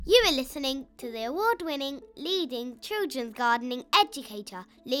You're listening to the award-winning, leading children's gardening educator,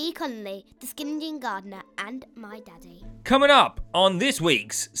 Lee Connolly, the Skinny Jean Gardener, and my daddy. Coming up on this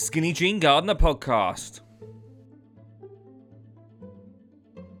week's Skinny Jean Gardener podcast.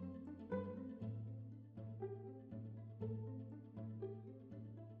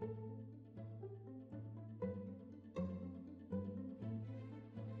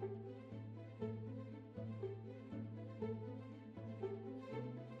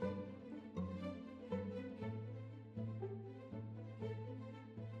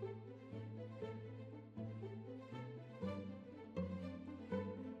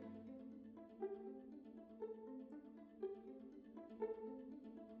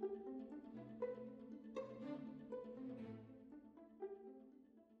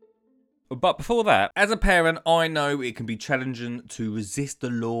 But before that, as a parent, I know it can be challenging to resist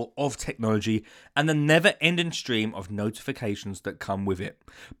the law of technology and the never-ending stream of notifications that come with it.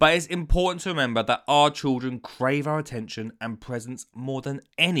 But it's important to remember that our children crave our attention and presence more than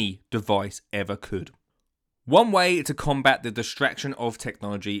any device ever could. One way to combat the distraction of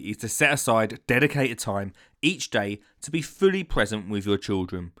technology is to set aside dedicated time each day to be fully present with your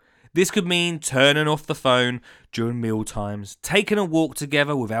children. This could mean turning off the phone during meal times, taking a walk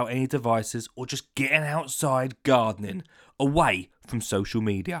together without any devices, or just getting outside gardening, away from social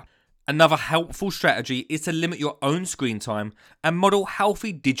media. Another helpful strategy is to limit your own screen time and model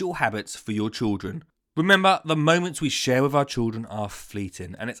healthy digital habits for your children. Remember, the moments we share with our children are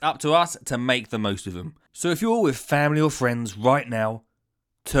fleeting, and it's up to us to make the most of them. So if you're with family or friends right now,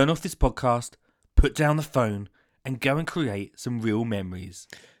 turn off this podcast, put down the phone, and go and create some real memories.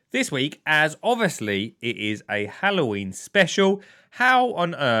 This week, as obviously it is a Halloween special, how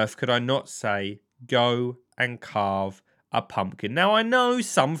on earth could I not say go and carve a pumpkin? Now, I know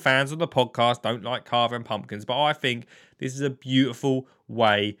some fans of the podcast don't like carving pumpkins, but I think this is a beautiful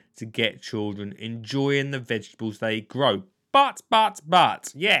way to get children enjoying the vegetables they grow. But,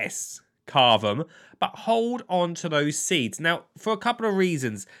 yes, carve them, but hold on to those seeds. Now, for a couple of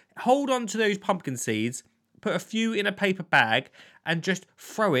reasons, hold on to those pumpkin seeds, put a few in a paper bag, and just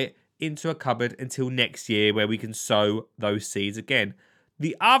throw it into a cupboard until next year where we can sow those seeds again.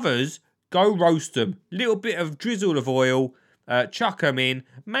 The others, go roast them. Little bit of drizzle of oil, chuck them in.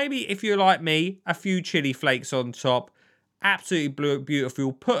 Maybe, if you're like me, a few chili flakes on top. Absolutely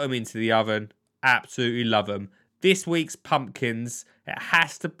beautiful. Put them into the oven. Absolutely love them. This week's pumpkins, it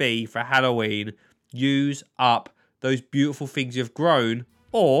has to be for Halloween. Use up those beautiful things you've grown,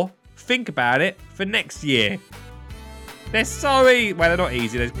 or think about it for next year. They're so easy. Well, they're not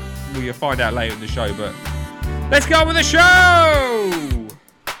easy. You'll find out later in the show, but let's go on with the show!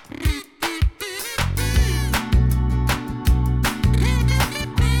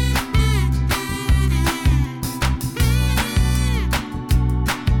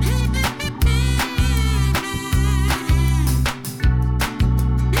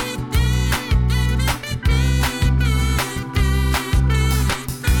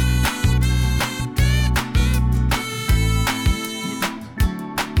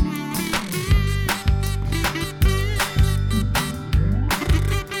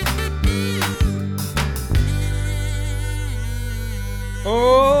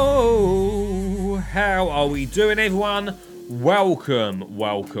 How are we doing, everyone? Welcome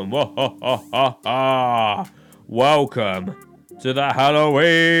to the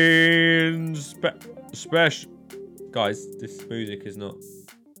Halloween special. Guys, this music is not...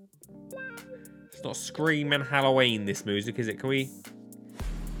 It's not screaming Halloween, this music, is it? Can we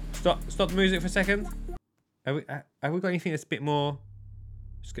stop the music for a second? Have we got anything that's a bit more...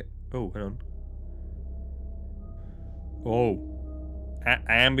 Oh, hang on. Oh.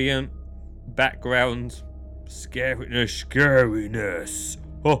 Ambient background scariness.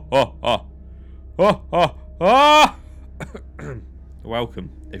 Welcome,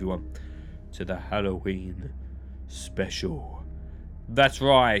 everyone, to the Halloween special. That's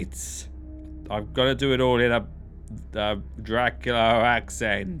right. I've got to do it all in a Dracula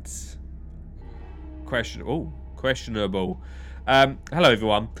accent. Questionable. Hello,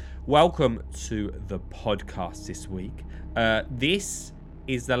 everyone. Welcome to the podcast this week. This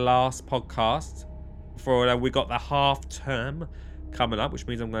is the last podcast for we got the half term coming up, which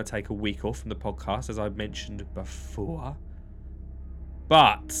means I'm going to take a week off from the podcast, as I mentioned before.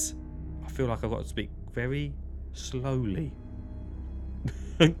 But I feel like I've got to speak very slowly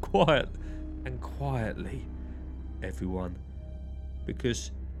and quietly, everyone,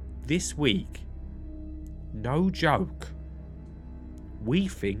 because this week, no joke, we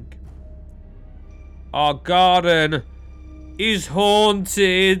think our garden is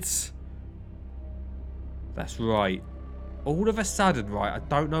haunted. That's right. all of a sudden, right, I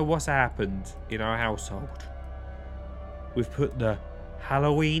don't know what's happened in our household. We've put the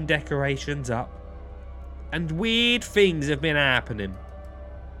Halloween decorations up and weird things have been happening.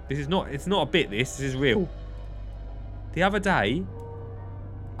 It's not a bit, this is real. The other day,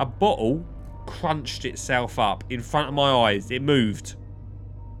 a bottle crunched itself up in front of my eyes. It moved.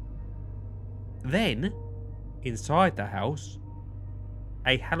 Then, inside the house,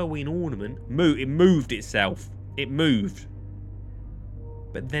 a Halloween ornament moved itself. It moved.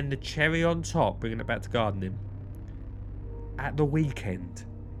 But then the cherry on top, bringing it back to gardening, at the weekend,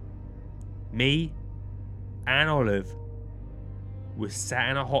 me and Olive were sat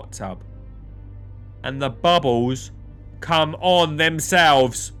in a hot tub and the bubbles come on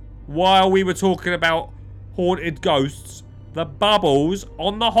themselves while we were talking about haunted ghosts. The bubbles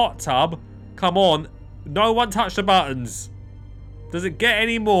on the hot tub come on. No one touched the buttons. Does it get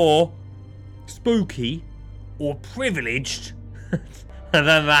any more spooky or privileged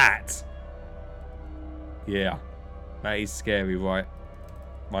than that? Yeah, that is scary, right?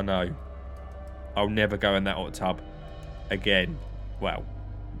 I know. I'll never go in that hot tub again. Well,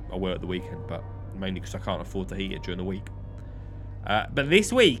 I will at the weekend, but mainly because I can't afford to heat it during the week. But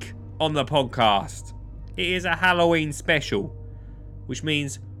this week on the podcast, it is a Halloween special, which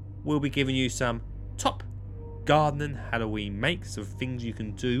means we'll be giving you some top gardening Halloween makes of things you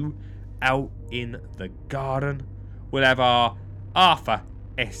can do out in the garden. We'll have our Arthur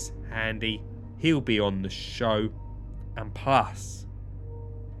S. Handy. He'll be on the show. And plus,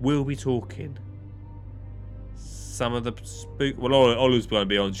 we'll be talking some of the well, Olive's going to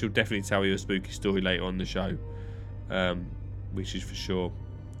be on. She'll definitely tell you a spooky story later on the show, which is for sure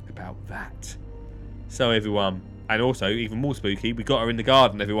about that. So everyone, and also even more spooky, we got her in the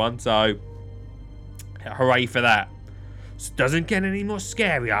garden, everyone. So hooray for that! So doesn't get any more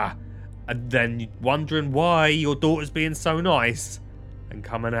scarier. And then wondering why your daughter's being so nice and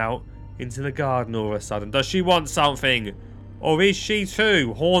coming out into the garden all of a sudden. Does she want something, or is she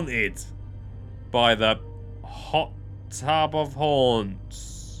too haunted by the hot tub of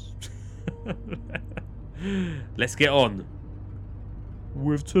haunts? Let's get on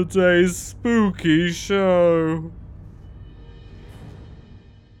with today's spooky show.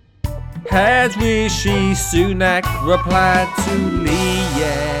 Has Rishi Sunak replied to Lee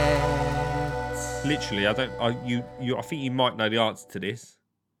yet? Literally, I think you might know the answer to this,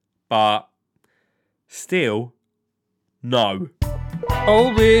 but still, no.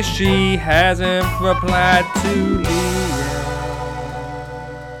 Oh, Rishi hasn't replied to Lee yet.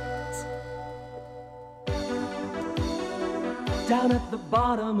 Down at the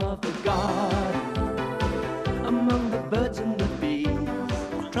bottom of the garden, among the birds and the bees,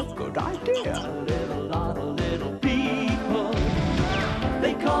 what a good idea. A little lot of little people,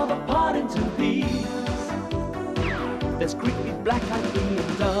 they call the Partington peas. There's creepy, black-eyed bee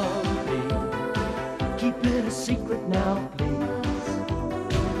and dumpy. Keep it a secret now, please.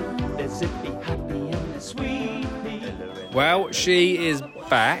 There's Zippy, Happy, and the Sweet Pea. Well, she is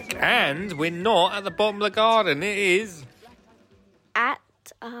back, and we're not at the bottom of the garden. It is At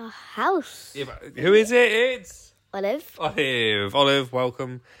our house. yeah, but who is it? It's Olive. Olive,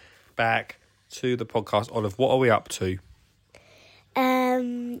 welcome back to the podcast. Olive, what are we up to?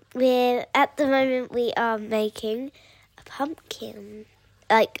 We're at the moment we are making a pumpkin,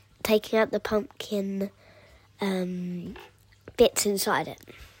 like taking out the pumpkin bits inside it.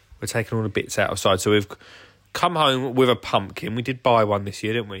 We're taking all the bits outside. So we've come home with a pumpkin. We did buy one this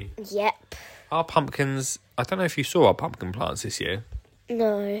year, didn't we? Yep. Our pumpkins, I don't know if you saw our pumpkin plants this year.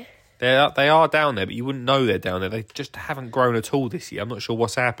 No. They are down there, but you wouldn't know they're down there. They just haven't grown at all this year. I'm not sure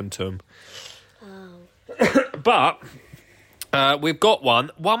what's happened to them. Oh. But we've got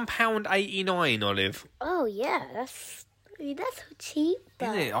one. £1.89, Olive. Oh yeah, that's so cheap.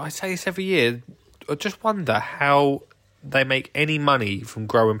 Isn't it? I say this every year. I just wonder how they make any money from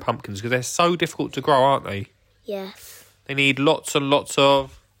growing pumpkins, because they're so difficult to grow, aren't they? Yes. They need lots and lots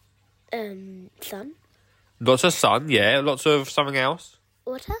of... Sun. Lots of sun, yeah. Lots of something else.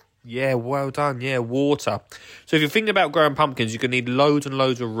 Water. Yeah, well done. Yeah, water. So if you're thinking about growing pumpkins, you're going to need loads and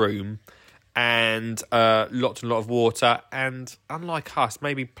loads of room and lots and lot of water. And unlike us,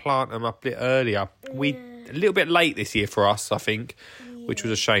 maybe plant them a bit earlier. We a little bit late this year for us, I think, which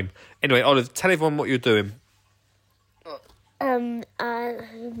was a shame. Anyway, Olive, tell everyone what you're doing. I'm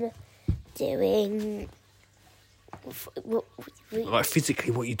doing... Like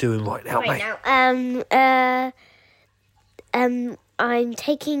physically, what you're doing right now, mate. I'm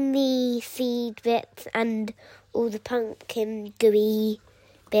taking the seed bits and all the pumpkin gooey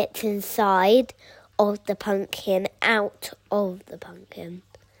bits inside of the pumpkin out of the pumpkin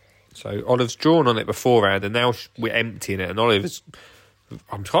So Olive's drawn on it beforehand, and now we're emptying it. And Olive's,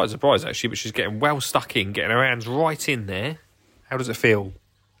 I'm quite surprised actually, but she's getting well stuck in, getting her hands right in there. How does it feel?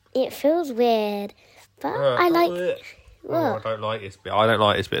 It feels weird, but I like... Oh, I don't like this bit. I don't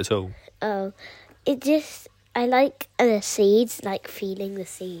like this bit at all. Oh, I like the seeds, like feeling the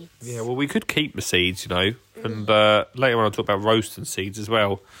seeds. Yeah, well, we could keep the seeds, and later on I'll talk about roasting seeds as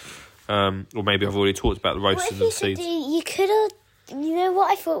well. Or maybe I've already talked about the roasting of the seeds. You could have... You know what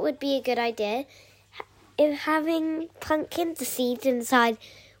I thought would be a good idea? If having pumpkins, the seeds inside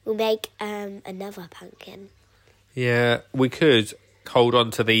will make another pumpkin. Yeah, we could hold on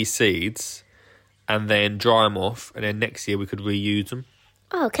to these seeds and then dry them off, and then next year we could reuse them.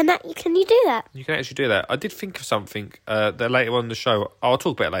 Oh, can you do that? You can actually do that. I did think of something that later on in the show. I'll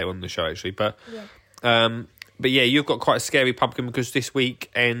talk about it later on in the show, actually. But yeah, you've got quite a scary pumpkin because this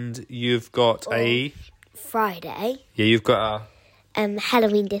weekend you've got a... Friday. Yeah, you've got a...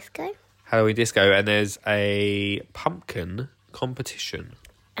 Halloween disco. Halloween disco, and there's a pumpkin competition.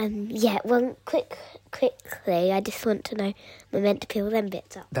 Yeah, well, quickly, I just want to know, we're meant to peel them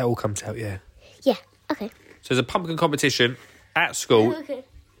bits up. That all comes out, yeah. Yeah, okay. So there's a pumpkin competition at school.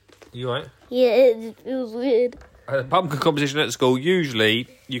 You right? Yeah, it feels weird. A pumpkin competition at school, usually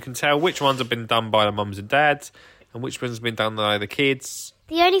you can tell which ones have been done by the mums and dads and which ones have been done by the kids.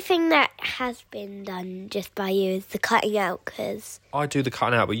 The only thing that has been done just by you is the cutting out, because... I do the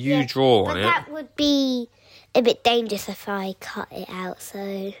cutting out, but you draw on it. But that would be a bit dangerous if I cut it out, so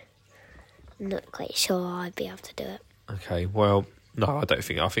I'm not quite sure I'd be able to do it. Okay, well, no, I don't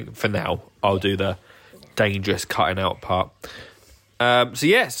think. I think for now, I'll do the dangerous cutting out part.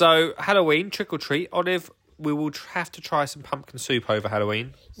 So Halloween, trick or treat. Olive, we will have to try some pumpkin soup over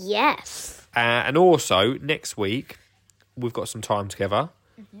Halloween. Yes. And also, next week, we've got some time together.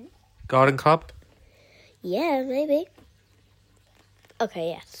 Mm-hmm. Garden club? Yeah, maybe. Okay,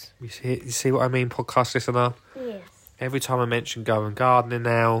 yes. You see what I mean, podcast listener? Yes. Every time I mention going gardening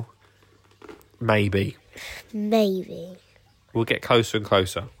now, maybe. Maybe. We'll get closer and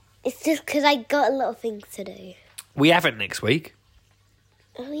closer. It's just because I got a lot of things to do. We haven't next week.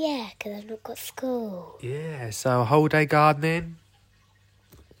 Oh, yeah, because I've not got school. Yeah, so a whole day gardening.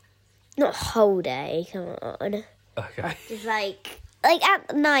 Not whole day, come on. Okay. Just like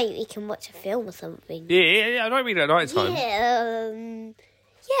at night we can watch a film or something. Yeah, I don't mean at night time.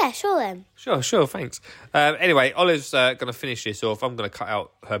 Yeah, sure then. Sure, thanks. Anyway, Olive's going to finish this off. I'm going to cut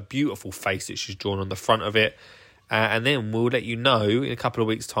out her beautiful face that she's drawn on the front of it. And then we'll let you know in a couple of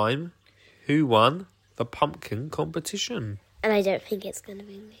weeks' time who won the pumpkin competition. And I don't think it's going to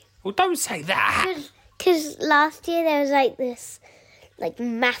be me. Well, don't say that. Because last year there was this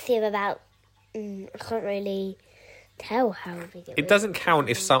massive about... I can't really tell how big it was. It doesn't count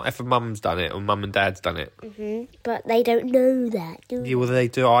if a mum's done it or mum and dad's done it. Mm-hmm. But they don't know that, do they? Yeah, well, they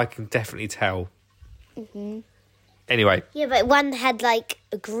do. I can definitely tell. Mm-hmm. Anyway. Yeah, but one had, a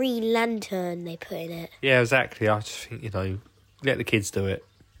green lantern they put in it. Yeah, exactly. I just think, let the kids do it.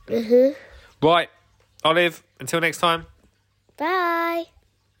 Mm-hmm. Right. Olive, until next time. Bye.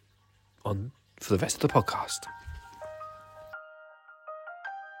 On for the rest of the podcast.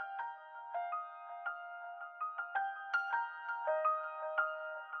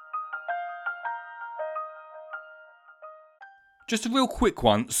 Just a real quick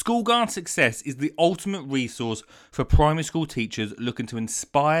one. School Garden Success is the ultimate resource for primary school teachers looking to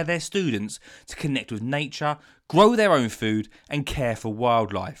inspire their students to connect with nature, grow their own food, and care for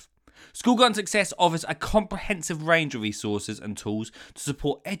wildlife. School Garden Success offers a comprehensive range of resources and tools to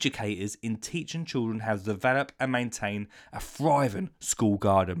support educators in teaching children how to develop and maintain a thriving school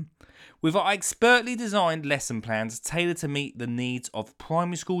garden. With our expertly designed lesson plans tailored to meet the needs of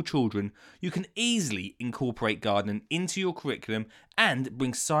primary school children, you can easily incorporate gardening into your curriculum and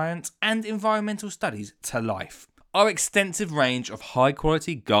bring science and environmental studies to life. Our extensive range of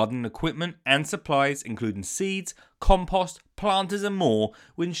high-quality gardening equipment and supplies, including seeds, compost, planters and more,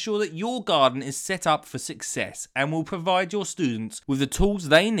 will ensure that your garden is set up for success and will provide your students with the tools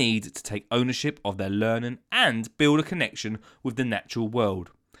they need to take ownership of their learning and build a connection with the natural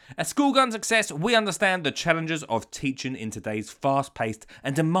world. At School Garden Success, we understand the challenges of teaching in today's fast-paced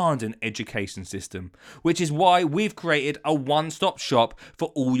and demanding education system, which is why we've created a one-stop shop for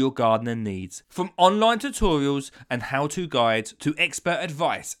all your gardening needs. From online tutorials and how-to guides to expert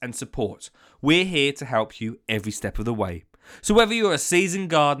advice and support, we're here to help you every step of the way. So whether you're a seasoned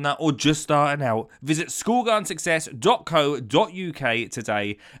gardener or just starting out, visit schoolgardensuccess.co.uk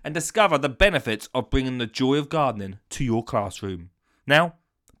today and discover the benefits of bringing the joy of gardening to your classroom. Now,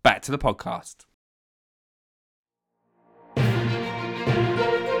 back to the podcast.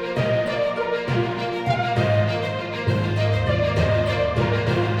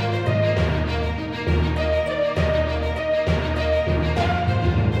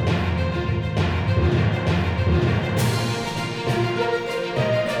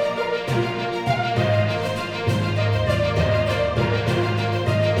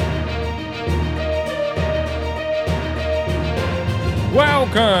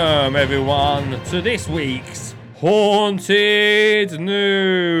 Welcome, everyone, to this week's Haunted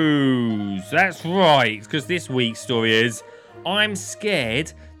News. That's right, because this week's story is I'm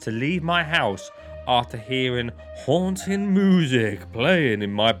scared to leave my house after hearing haunting music playing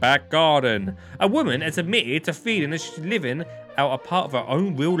in my back garden. A woman has admitted to feeling that she's living out a part of her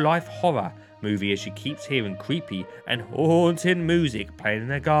own real-life horror movie as she keeps hearing creepy and haunting music playing in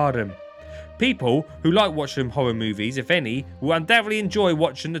her garden. People who like watching horror movies, if any, will undoubtedly enjoy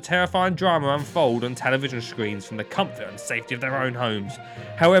watching the terrifying drama unfold on television screens from the comfort and safety of their own homes.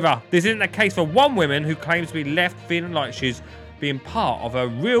 However, this isn't the case for one woman who claims to be left feeling like she's being part of a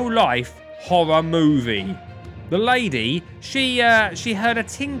real-life horror movie. The lady, she heard a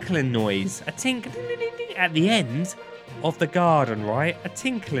tinkling noise, a tinkling at the end of the garden, right? A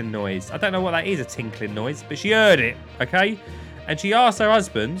tinkling noise. I don't know what that is, a tinkling noise, but she heard it, okay? And she asked her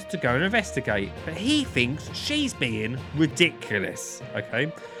husband to go and investigate, but he thinks she's being ridiculous,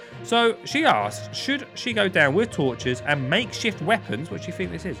 okay? So she asks, should she go down with torches and makeshift weapons, what do you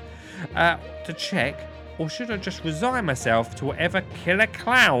think this is, to check, or should I just resign myself to whatever killer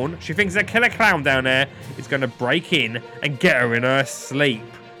clown, she thinks a killer clown down there is going to break in and get her in her sleep,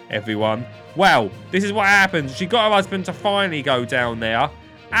 everyone. Well, this is what happens. She got her husband to finally go down there,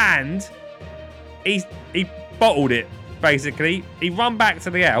 and he bottled it. Basically, he run back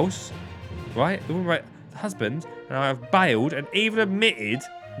to the house, right? The husband and I have bailed and even admitted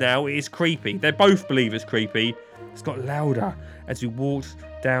now it is creepy. They both believe it's creepy. It's got louder as we walked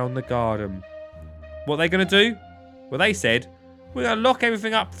down the garden. What are they going to do? Well, they said, we're going to lock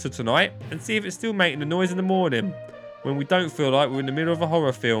everything up for tonight and see if it's still making the noise in the morning when we don't feel like we're in the middle of a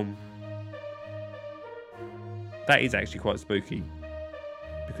horror film. That is actually quite spooky.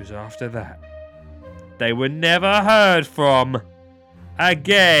 Because after that, they were never heard from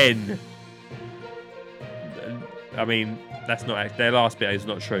again. I mean, that's not, their last bit is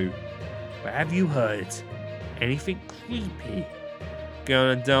not true. But have you heard anything creepy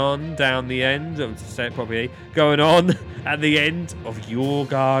going on down the end of, to say it properly, going on at the end of your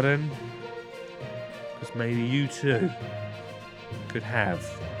garden? Because maybe you too could have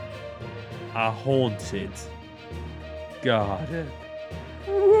a haunted garden.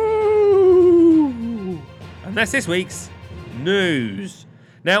 And that's this week's news.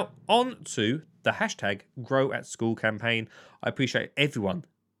 Now, on to the hashtag Grow at School campaign. I appreciate everyone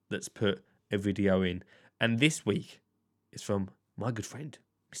that's put a video in. And this week is from my good friend,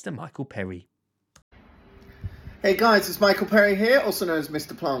 Mr. Michael Perry. Hey guys, it's Michael Perry here, also known as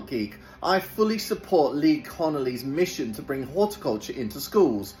Mr. Plant Geek. I fully support Lee Connolly's mission to bring horticulture into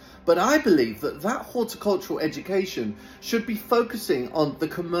schools, but I believe that horticultural education should be focusing on the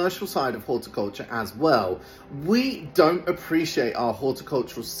commercial side of horticulture as well. We don't appreciate our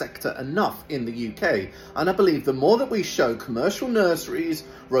horticultural sector enough in the UK, and I believe the more that we show commercial nurseries,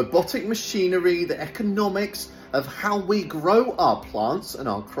 robotic machinery, the economics of how we grow our plants and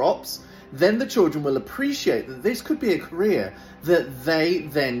our crops, then the children will appreciate that this could be a career that they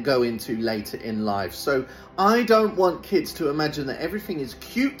then go into later in life. So I don't want kids to imagine that everything is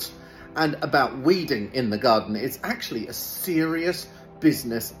cute and about weeding in the garden. It's actually a serious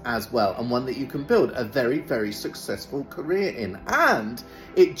business as well, and one that you can build a very, very successful career in. And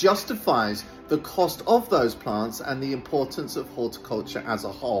it justifies the cost of those plants and the importance of horticulture as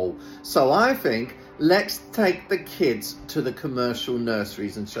a whole. So I think let's take the kids to the commercial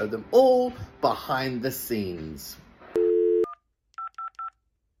nurseries and show them all behind the scenes.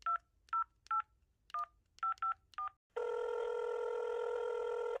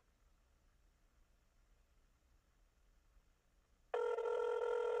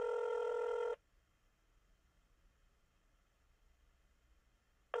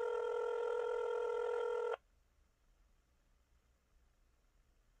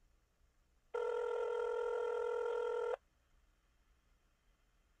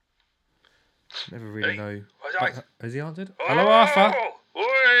 Never really know. Has he answered? Oh, Hello, Arthur.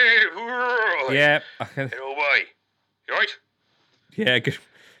 Oi, Yeah, I can. hello, boy. You right? Yeah, good.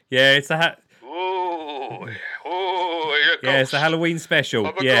 Yeah, it's the Oh, here it goes. yeah, it's the Halloween special.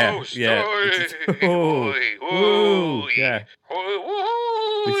 Up it Yeah, goes. yeah. Oi, oi, Yeah.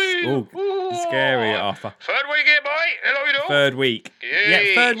 Oi, It's scary, Arthur. Third week here, boy. Hello, you know. Third week. Yes.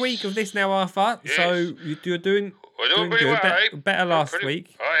 Yeah, third week of this now, Arthur. Yes. So you're doing We're doing pretty good. well, eh? Better last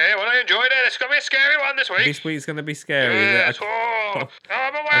week. Oh, yeah, well, I enjoyed it. It's going to be a scary one this week. This week's going to be scary. Yes, Isn't it? oh,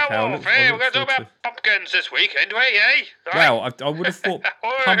 I'm a Okay, I'll werewolf, look- eh? I'll We're going to look talk forward about pumpkins this week, ain't we, eh? Well, I would have thought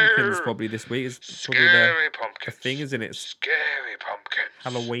pumpkins probably this week. It's probably Scary the pumpkins. thing, isn't it? Scary pumpkins.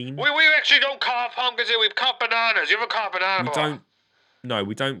 Halloween. We actually don't carve pumpkins here. We carve bananas. You ever carve banana We before? don't. No,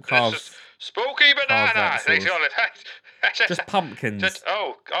 we don't This carve. is spooky banana. that They sort call it. Just pumpkins.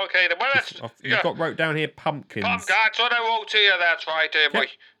 Oh, okay. Then, well, that's... You've got wrote down here pumpkins. That's what I wrote to you. That's right, boy.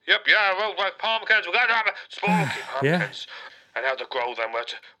 Yep, yeah, I wrote like pumpkins. We've got to have spooky pumpkins. And how to grow them.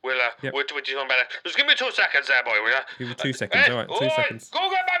 We'll do them better. Just give me 2 seconds there, boy, will you? Give me 2 seconds, alright, 2 seconds. Go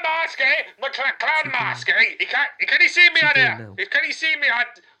get my mask, My clown mask, Can he see me on here? Can he see me on...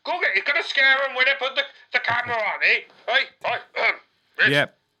 Go get... He's gonna scare him when they put the camera on, Right?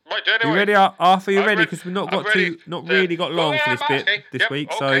 Yep. Right, anyway. You ready, Arthur? You ready? ready. Because we've not I'm really got long for this bit this week,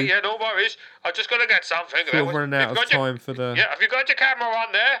 so Okay, yeah, no worries. I'm just gonna get something. sort of running out of time for the... Yeah, have you got your camera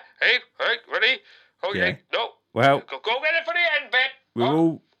on there? Hey, ready? Okay, Yeah. no. Well, Go get it for the end bit. we're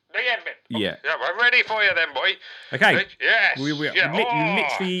all... The end bit. Yeah. Yeah, I'm ready for you then, boy. Okay. Right, yes. You're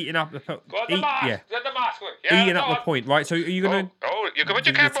literally eating up the... Got the mask. Yeah. Got the mask. Yeah, Eating up the point, right? So are you going to... you can put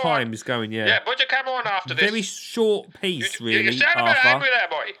your The camera on. time is going, yeah. Yeah, put your camera on after this. Very short piece, really, You sound a bit Arthur. angry there,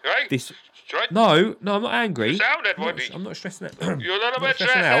 boy. Right? This... Right? No, I'm not angry. You sounded, boy. I'm not stressing it. You're a little I'm not bit stressing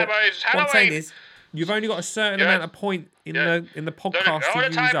stressed out. there, boy. It's What I'm saying Halloween. is, you've only got a certain Yeah. amount of point in the podcast All to the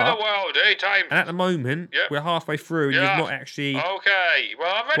use time up. in the world, time. And at the moment, Yeah. we're halfway through and Yeah. you've not actually Okay,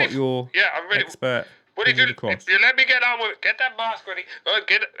 well, I'm ready. got your I'm ready. expert Well, if fingers across. you let me get on with it, get that mask ready.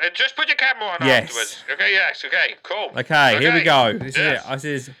 Just put your camera on Yes. afterwards. Okay, yes, okay, cool. Okay, here we go. This Yes. is it. This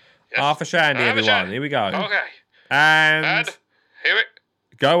is Yes. Arthur Shandy, Arthur everyone. Shandy. Here we go. Okay. And Here it.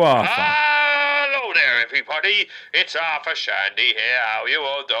 go, Arthur. Hello there, everybody. It's Arthur Shandy here. How you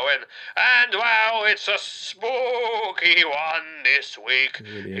all doing? And wow, it's a spooky one this week It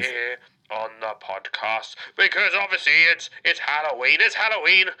really is. here on the podcast, because obviously it's Halloween. It's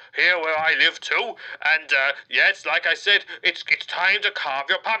Halloween here where I live too, and yes, like I said, it's time to carve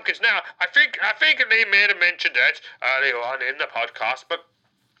your pumpkins. Now, I think they may have mentioned that earlier on in the podcast, but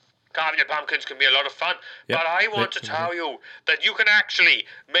carving your pumpkins can be a lot of fun. Yep. But I want to tell you that you can actually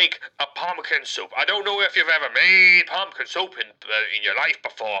make a pumpkin soup. I don't know if you've ever made pumpkin soup in your life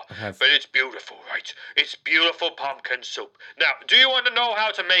before, I have. but it's beautiful, right? It's beautiful pumpkin soup. Now, do you want to know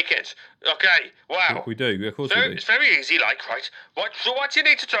how to make it? Okay, wow. We do. Of course we do. It's very easy, like, right? What you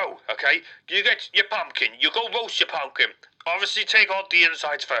need to do, okay? You get your pumpkin. You go roast your pumpkin. Obviously, take out the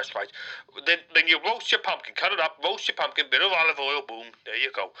insides first, right? Then you roast your pumpkin, cut it up, roast your pumpkin, bit of olive oil, boom, there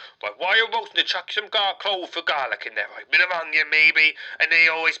you go. But while you're roasting it, chuck some clove for garlic in there, right? Bit of onion, maybe, and then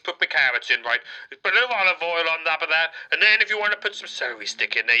you always put my carrots in, right? Put a little olive oil on top of that, and then if you want to put some celery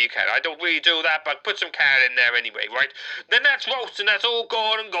stick in there, you can. I don't really do that, but put some carrot in there anyway, right? Then that's roasting, that's all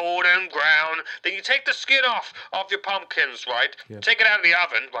golden brown. Then you take the skin off of your pumpkins, right? Yeah. Take it out of the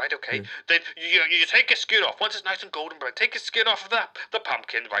oven, right? Okay. Then you take your skin off. Once it's nice and golden brown, take your skin off of the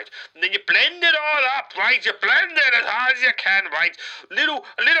pumpkin, right? And then you blend it all up, right? You blend it as hard as you can, right? A little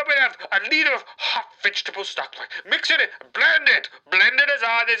liter of hot vegetable stock, right? Mix it in, blend it as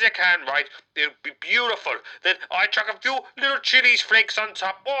hard as you can, right? It'll be beautiful. Then I chuck a few little chilies flakes on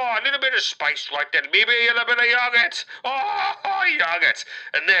top. Oh, a little bit of spice right then. Maybe a little bit of yogurt. Oh, yogurt.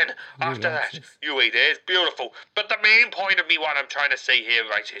 And then after that, you eat it. It's beautiful. But the main point of me, what I'm trying to say here,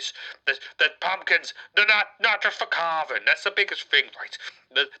 right, is that pumpkins, they're not just for carving. That's the biggest thing, right?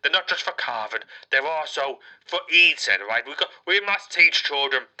 They're not just for carving. They're also for eating, right? We must teach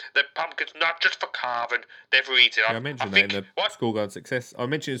children that pumpkins not just for carving. They're for eating. Yeah, I mentioned that in the School Garden Success. I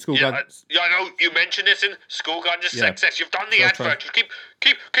mentioned in School Garden... I know you mentioned this in School Garden Success. You've done the advert. You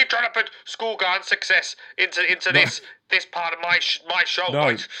keep trying to put School Garden Success into this part of my show,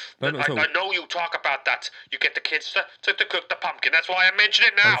 right? I know you talk about that. You get the kids to cook the pumpkin. That's why I mention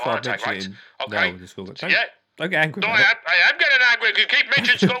it now, aren't I? Right? Okay. Yeah. Don't get angry. No, I am getting angry because you keep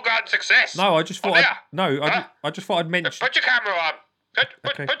mentioning School Garden Success. No, I just thought I just thought I'd mention. Put your camera on.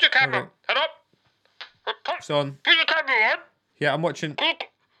 Put your camera on. Head up. It's on. Put your camera on. Yeah, I'm watching.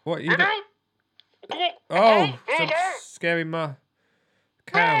 What are you Hello? doing? Oh, some scary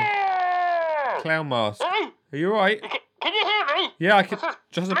clown mask. Are you alright? Can you hear me? Yeah, I can.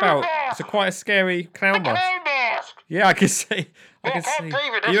 Just about. It's quite a scary clown mask. Yeah, I can see. I can see.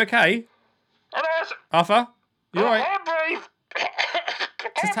 Are you okay, Arthur? You alright?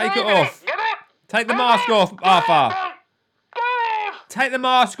 Just take it off. Take the mask off, Arthur. Take the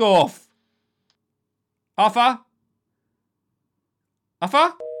mask off. Arthur?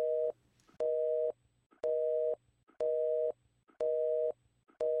 Arthur?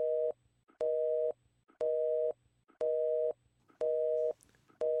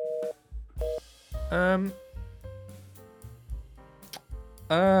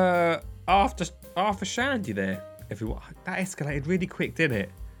 After Shandy there, everyone. That escalated really quick, didn't it?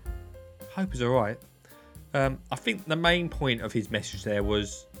 Hope he's alright. I think the main point of his message there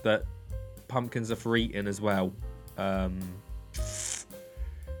was that pumpkins are for eating as well. Yeah.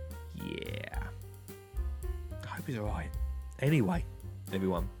 I hope he's alright. Anyway,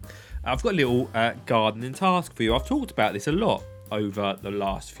 everyone, I've got a little gardening task for you. I've talked about this a lot over the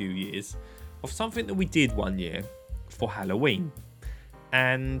last few years of something that we did one year for Halloween.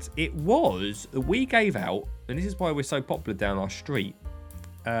 And it was that we gave out, and this is why we're so popular down our street,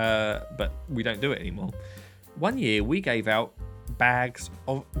 but we don't do it anymore. One year we gave out bags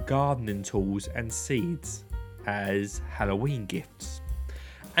of gardening tools and seeds as Halloween gifts.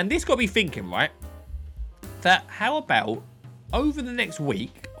 And this got me thinking, right, that how about over the next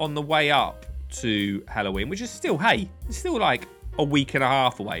week on the way up to Halloween, which is still, hey, it's still like a week and a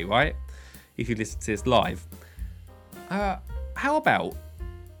half away, right, if you listen to this live, how about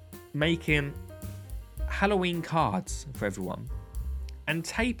making Halloween cards for everyone and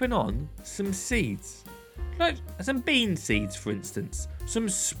taping on some seeds, like some bean seeds, for instance, some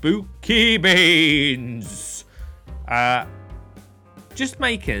spooky beans. Just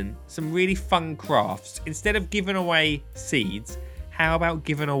making some really fun crafts. Instead of giving away seeds, how about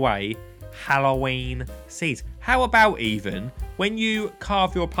giving away Halloween seeds? How about even when you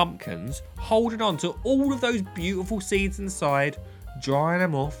carve your pumpkins, holding on to all of those beautiful seeds inside, drying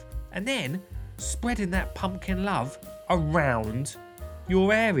them off, and then spreading that pumpkin love around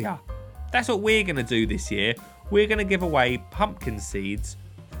your area. That's what we're going to do this year. We're going to give away pumpkin seeds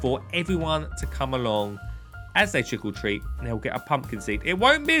for everyone to come along as they trick or treat, and they'll get a pumpkin seed. It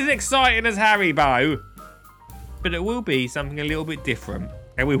won't be as exciting as Haribo, but it will be something a little bit different.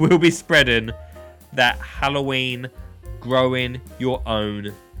 And we will be spreading that Halloween growing your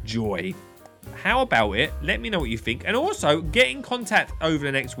own joy. How about it? Let me know what you think. And also, get in contact over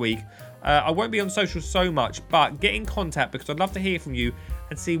the next week. I won't be on social so much, but get in contact because I'd love to hear from you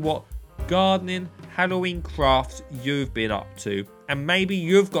and see what gardening, Halloween crafts you've been up to. And maybe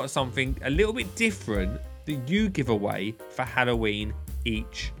you've got something a little bit different that you give away for Halloween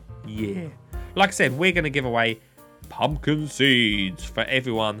each year. Like I said, we're going to give away pumpkin seeds for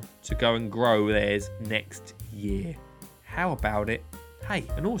everyone to go and grow theirs next year. How about it? Hey,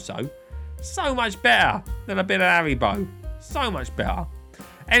 and also, so much better than a bit of Haribo. So much better.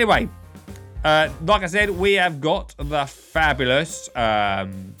 Anyway, like I said, we have got the fabulous... what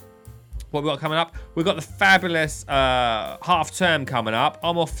we got coming up? We've got the fabulous half term coming up.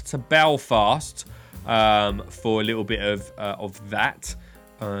 I'm off to Belfast for a little bit of that.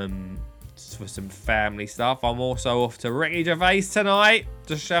 For some family stuff. I'm also off to Ricky Gervais tonight.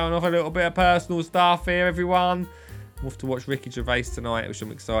 Just showing off a little bit of personal stuff here, everyone. I'm off to watch Ricky Gervais tonight, which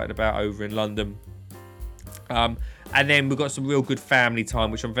I'm excited about, over in London. And then we've got some real good family time,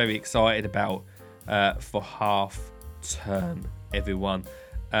 which I'm very excited about for half term, everyone.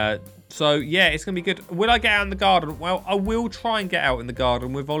 So yeah, it's gonna be good. Will I get out in the garden? Well, I will try and get out in the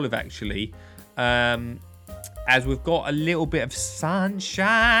garden with Olive, actually, as we've got a little bit of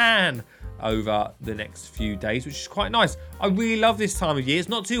sunshine over the next few days, which is quite nice. I really love this time of year. It's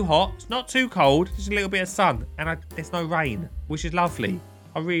not too hot, it's not too cold, just a little bit of sun, and there's no rain, which is lovely.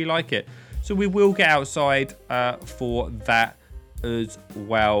 I really like it. So we will get outside for that as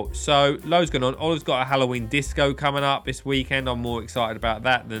well. So loads going on. Olive's got a Halloween disco coming up this weekend. I'm more excited about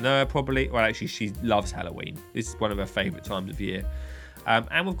that than her, probably. Well, actually, she loves Halloween. This is one of her favourite times of year.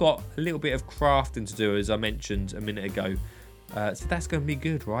 And we've got a little bit of crafting to do, as I mentioned a minute ago. So that's going to be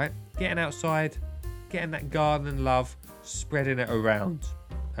good, right? Getting outside, getting that garden love, spreading it around.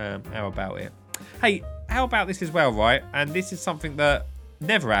 How about it? Hey, how about this as well, right? And this is something that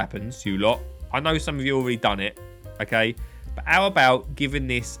never happens, you lot. I know some of you already done it, okay? But how about giving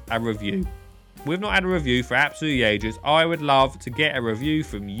this a review? We've not had a review for absolutely ages. I would love to get a review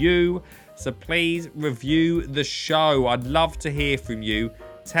from you. So please review the show. I'd love to hear from you.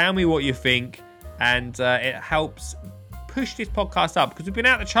 Tell me what you think. And it helps push this podcast up, because we've been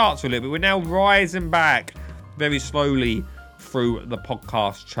out the charts for a little bit. We're now rising back very slowly through the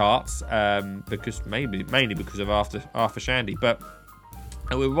podcast charts, because mainly because of Arthur Shandy. But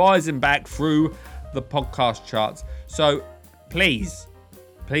we're rising back through the podcast charts. So please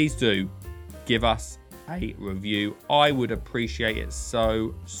do give us a review. I would appreciate it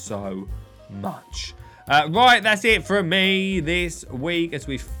so much. Right, that's it from me this week as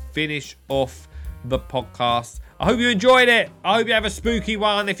we finish off the podcast. I hope you enjoyed it. I hope you have a spooky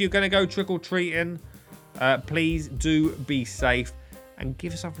one. If you're going to go trick-or-treating, please do be safe and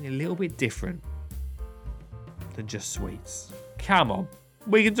give us something a little bit different than just sweets. Come on,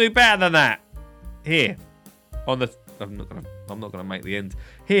 we can do better than that. Here on the I'm not gonna make the end.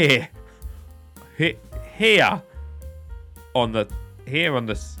 Here on the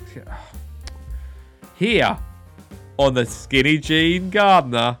Skinny Jean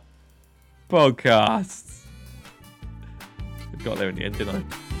Gardener podcast. I got there in the end, didn't I?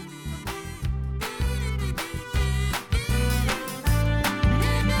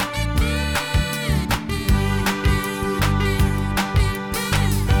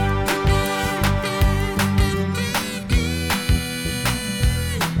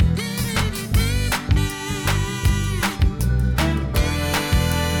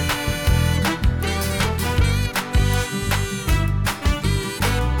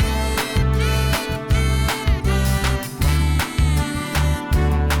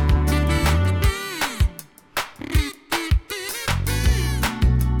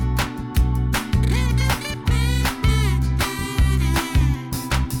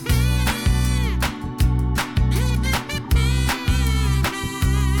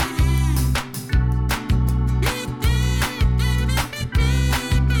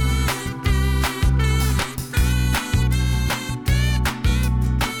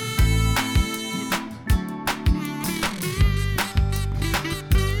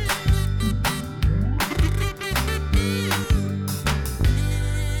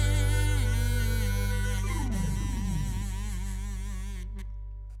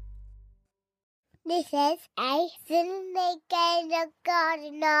 This is a Cinnamon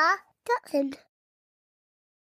Gardener. Dotson.